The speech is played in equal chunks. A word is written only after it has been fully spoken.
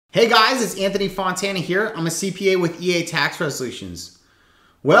Hey guys, it's Anthony Fontana here. I'm a CPA with EA Tax Resolutions.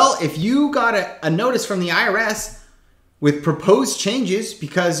 Well, if you got a notice from the IRS with proposed changes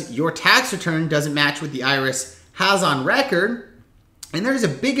because your tax return doesn't match what the IRS has on record, and there's a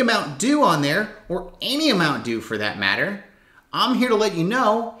big amount due on there, or any amount due for that matter, I'm here to let you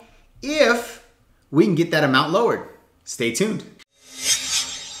know if we can get that amount lowered. Stay tuned.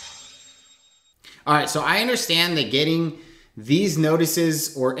 All right, so I understand that getting these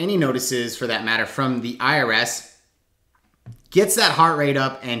notices, or any notices for that matter, from the IRS gets that heart rate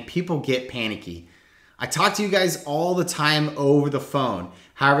up and people get panicky. I talk to you guys all the time over the phone.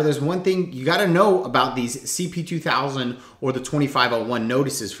 However, there's one thing you got to know about these CP2000 or the 2501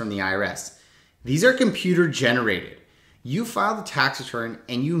 notices from the IRS. These are computer generated. You filed a tax return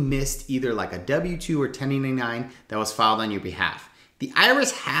and you missed either like a W-2 or 1099 that was filed on your behalf. The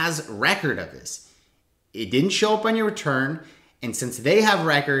IRS has record of this. It didn't show up on your return, and since they have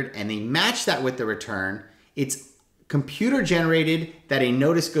record and they match that with the return, it's computer generated that a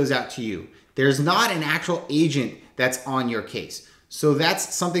notice goes out to you. There's not an actual agent that's on your case. So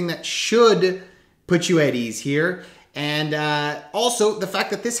that's something that should put you at ease here. And also the fact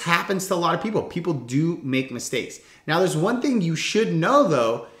that this happens to a lot of people. People do make mistakes. Now there's one thing you should know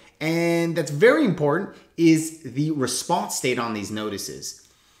though, and that's very important, is the response date on these notices.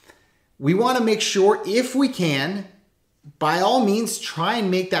 We want to make sure, if we can, by all means, try and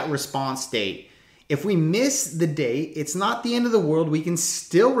make that response date. If we miss the date, it's not the end of the world. We can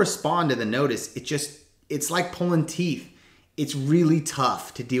still respond to the notice. It's like pulling teeth. It's really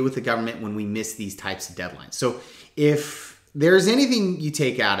tough to deal with the government when we miss these types of deadlines. So if there's anything you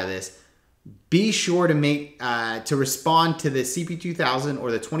take out of this, be sure to respond to the CP2000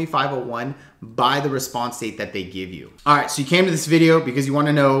 or the 2501 by the response date that they give you. All right, so you came to this video because you want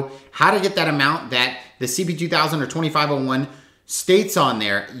to know how to get that amount that the CP2000 or 2501 states on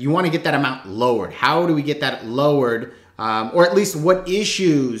there. You want to get that amount lowered. How do we get that lowered? Or at least what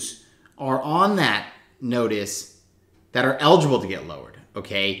issues are on that notice that are eligible to get lowered,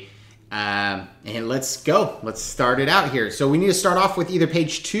 okay? And let's go. Let's start it out here. So we need to start off with either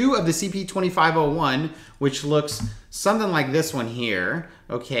page 2 of the CP2501, which looks something like this one here.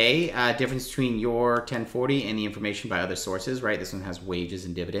 Okay, difference between your 1040 and the information by other sources, right? This one has wages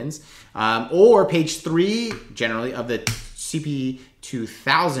and dividends. Or page 3, generally, of the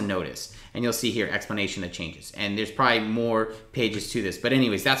CP2000 notice. And you'll see here, explanation of changes. And there's probably more pages to this. But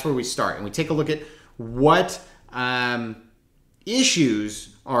anyways, that's where we start. And we take a look at what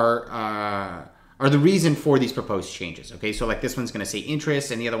issues are the reason for these proposed changes. Okay, so like this one's going to say interest,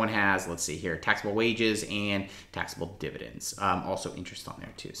 and the other one has, let's see here, taxable wages and taxable dividends. Also interest on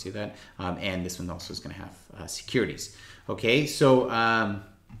there too. See that? And this one also is going to have securities. Okay, so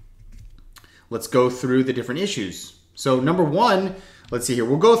let's go through the different issues. So number one, let's see here.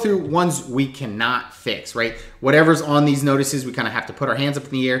 We'll go through ones we cannot fix, right? Whatever's on these notices, we kind of have to put our hands up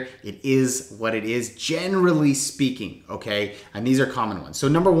in the air. It is what it is, generally speaking, okay? And these are common ones. So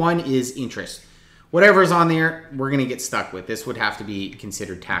number one is interest. Whatever's on there, we're going to get stuck with. This would have to be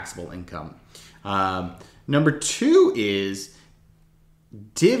considered taxable income. Number two is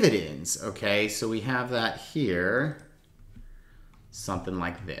dividends, okay? So we have that here. Something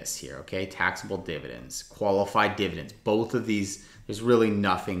like this here, okay? Taxable dividends, qualified dividends. Both of these, there's really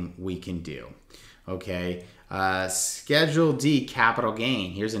nothing we can do, okay? Schedule D, capital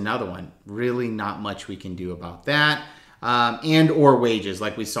gain. Here's another one. Really not much we can do about that. And or wages,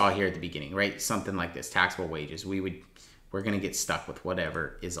 like we saw here at the beginning, right? Something like this, taxable wages. We're gonna get stuck with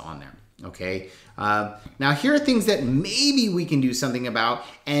whatever is on there, okay? Now here are things that maybe we can do something about,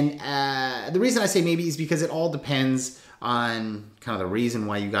 and the reason I say maybe is because it all depends on kind of the reason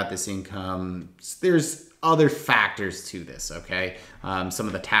why you got this income. There's other factors to this, okay? Some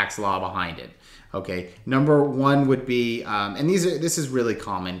of the tax law behind it, okay? Number one would be, and this is really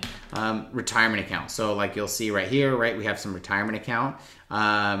common, retirement account. So like you'll see right here, right? We have some retirement account.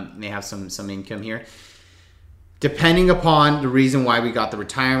 They have some income here. Depending upon the reason why we got the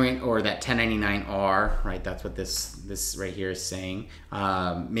retirement or that 1099-R, right? That's what this right here is saying.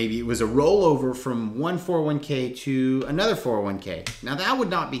 Maybe it was a rollover from one 401k to another 401k. Now that would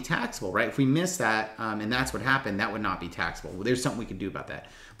not be taxable, right? If we miss that and that's what happened, that would not be taxable. Well, there's something we could do about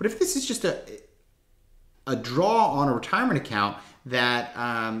that. But if this is just a draw on a retirement account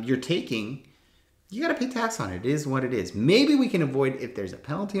that you're taking, you got to pay tax on it. It is what it is. Maybe we can avoid if there's a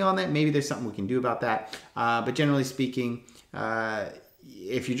penalty on that. Maybe there's something we can do about that. But generally speaking,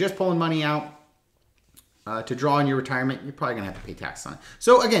 if you're just pulling money out to draw on your retirement, you're probably going to have to pay tax on it.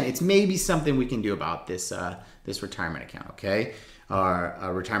 So again, it's maybe something we can do about this this retirement account, okay? Or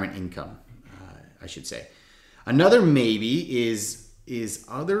retirement income, I should say. Another maybe is is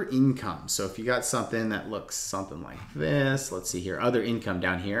other income. So if you got something that looks something like this, let's see here, other income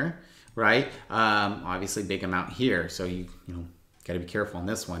down here, right? Obviously big amount here. So you got to be careful on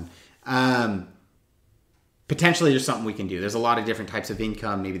this one. Potentially there's something we can do. There's a lot of different types of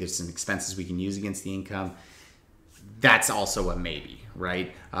income. Maybe there's some expenses we can use against the income. That's also a maybe,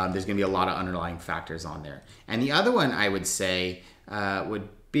 right? There's going to be a lot of underlying factors on there. And the other one I would say would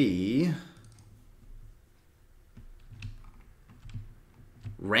be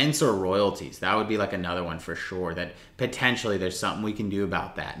rents or royalties. That would be like another one for sure, that potentially there's something we can do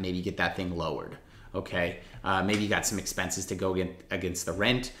about that. Maybe get that thing lowered, okay? Maybe you got some expenses to go against the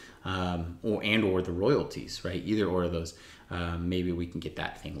rent or the royalties, right? Either or of those, maybe we can get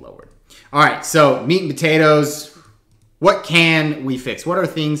that thing lowered. All right, so meat and potatoes. What can we fix? What are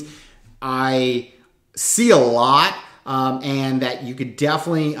things I see a lot and that you could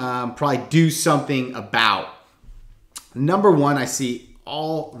definitely probably do something about? Number one, I see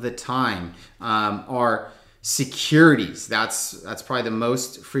all the time are securities. That's probably the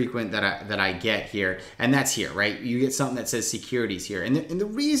most frequent that I get here, and that's here, right? You get something that says securities here, and the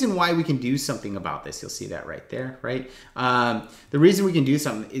reason why we can do something about this, you'll see that right there, right? The reason we can do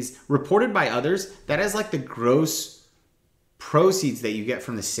something is reported by others. That is like the gross proceeds that you get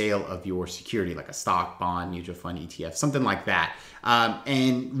from the sale of your security, like a stock, bond, mutual fund, ETF, something like that.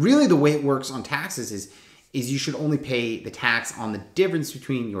 And really the way it works on taxes is you should only pay the tax on the difference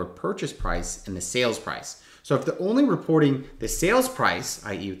between your purchase price and the sales price. So if they're only reporting the sales price,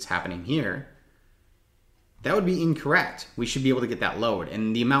 i.e. what's happening here, that would be incorrect. We should be able to get that lowered.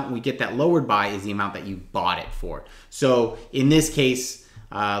 And the amount we get that lowered by is the amount that you bought it for. So in this case,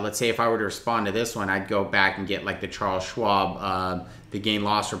 let's say if I were to respond to this one, I'd go back and get like the Charles Schwab, the gain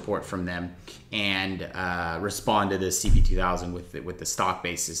loss report from them, and respond to the CP2000 with the stock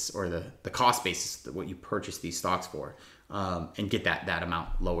basis or the cost basis, what you purchase these stocks for, and get that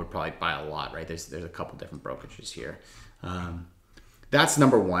amount lowered probably by a lot, right? There's a couple different brokerages here. That's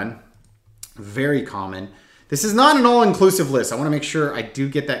number one. Very common. This is not an all-inclusive list. I want to make sure I do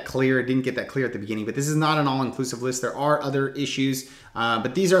get that clear. I didn't get that clear at the beginning, but this is not an all-inclusive list. There are other issues,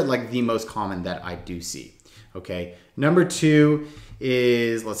 but these are like the most common that I do see. Okay. Number two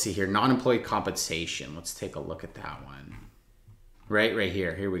is, let's see here, non-employee compensation. Let's take a look at that one. Right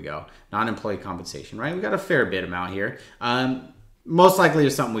here. Here we go. Non-employee compensation, right? We got a fair bit amount here. Most likely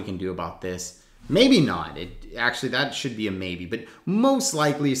there's something we can do about this. Maybe not. Actually, that should be a maybe, but most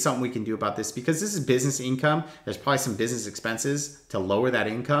likely something we can do about this because this is business income. There's probably some business expenses to lower that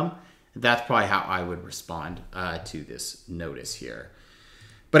income. That's probably how I would respond to this notice here.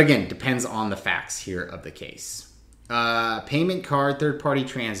 But again, depends on the facts here of the case. Payment card, third-party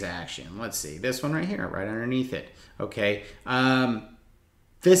transaction. Let's see, this one right here, right underneath it. Okay.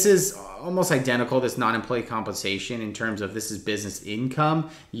 This is almost identical, this non-employee compensation, in terms of this is business income.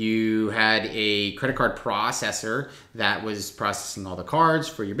 You had a credit card processor that was processing all the cards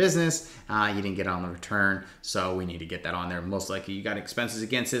for your business. You didn't get it on the return, so we need to get that on there. Most likely you got expenses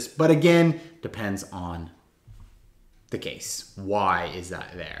against this, but again, depends on the case. Why is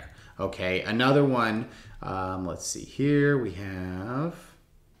that there? Okay, another one, let's see here. We have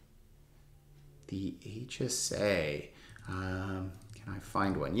the HSA. Can I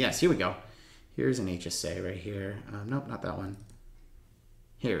find one? Yes, here we go. Here's an HSA right here. Nope, not that one.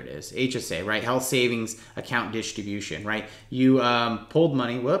 Here it is, HSA, right? Health Savings Account Distribution, right? You pulled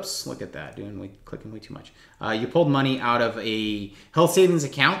money, whoops, look at that, clicking way too much. You pulled money out of a health savings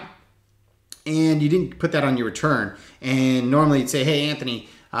account and you didn't put that on your return. And normally you'd say, hey, Anthony,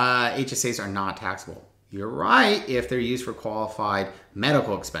 HSAs are not taxable. You're right if they're used for qualified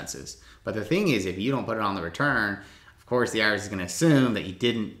medical expenses. But the thing is, if you don't put it on the return, of course, the IRS is going to assume that you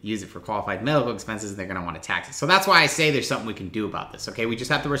didn't use it for qualified medical expenses and they're going to want to tax it. So that's why I say there's something we can do about this, okay? We just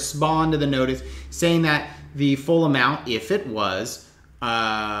have to respond to the notice saying that the full amount, if it was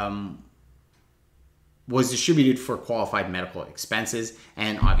distributed for qualified medical expenses,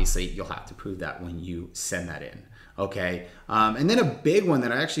 and obviously you'll have to prove that when you send that in, okay? And then a big one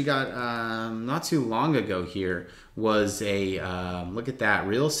that I actually got not too long ago here was a, look at that,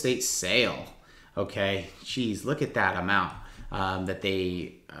 real estate sale. Okay, geez, look at that amount that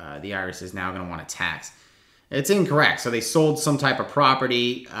the IRS is now going to want to tax. It's incorrect. So they sold some type of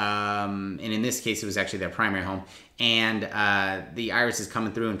property, and in this case, it was actually their primary home. And the IRS is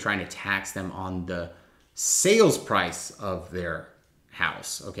coming through and trying to tax them on the sales price of their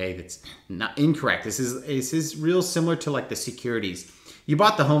house. Okay, that's not incorrect. This is real similar to like the securities. You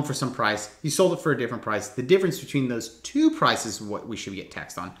bought the home for some price, you sold it for a different price. The difference between those two prices is what we should get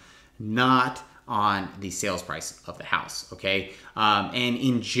taxed on, not on the sales price of the house, okay? And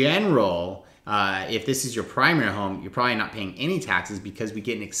in general, if this is your primary home, you're probably not paying any taxes because we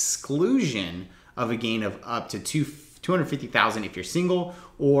get an exclusion of a gain of up to $250,000 if you're single,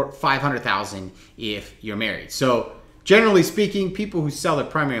 or $500,000 if you're married. So generally speaking, people who sell their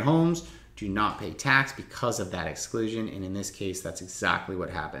primary homes do not pay tax because of that exclusion. And in this case, that's exactly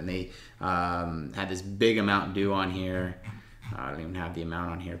what happened. They had this big amount due on here. I don't even have the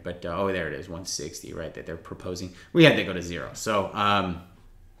amount on here, but oh, there it is, 160, right, that they're proposing. We had to go to zero. So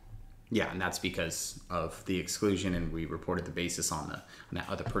yeah, and that's because of the exclusion, and we reported the basis on that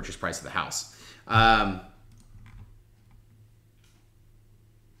other purchase price of the house.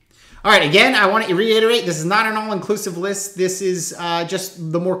 All right, again, I want to reiterate, this is not an all-inclusive list. This is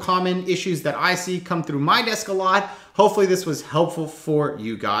just the more common issues that I see come through my desk a lot. Hopefully this was helpful for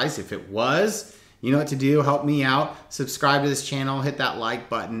you guys. If it was, you know what to do. Help me out. Subscribe to this channel. Hit that like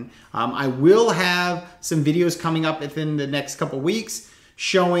button. I will have some videos coming up within the next couple weeks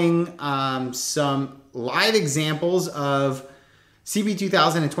showing some live examples of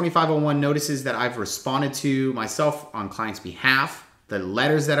CP2000 and 2501 notices that I've responded to myself on clients' behalf. The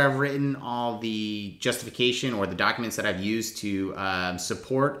letters that I've written, all the justification or the documents that I've used to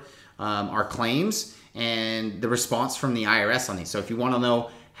support our claims, and the response from the IRS on these. So if you want to know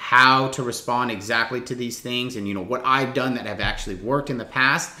how to respond exactly to these things, and you know what I've done that have actually worked in the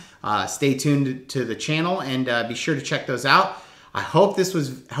past, stay tuned to the channel and be sure to check those out. I hope this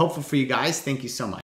was helpful for you guys. Thank you so much.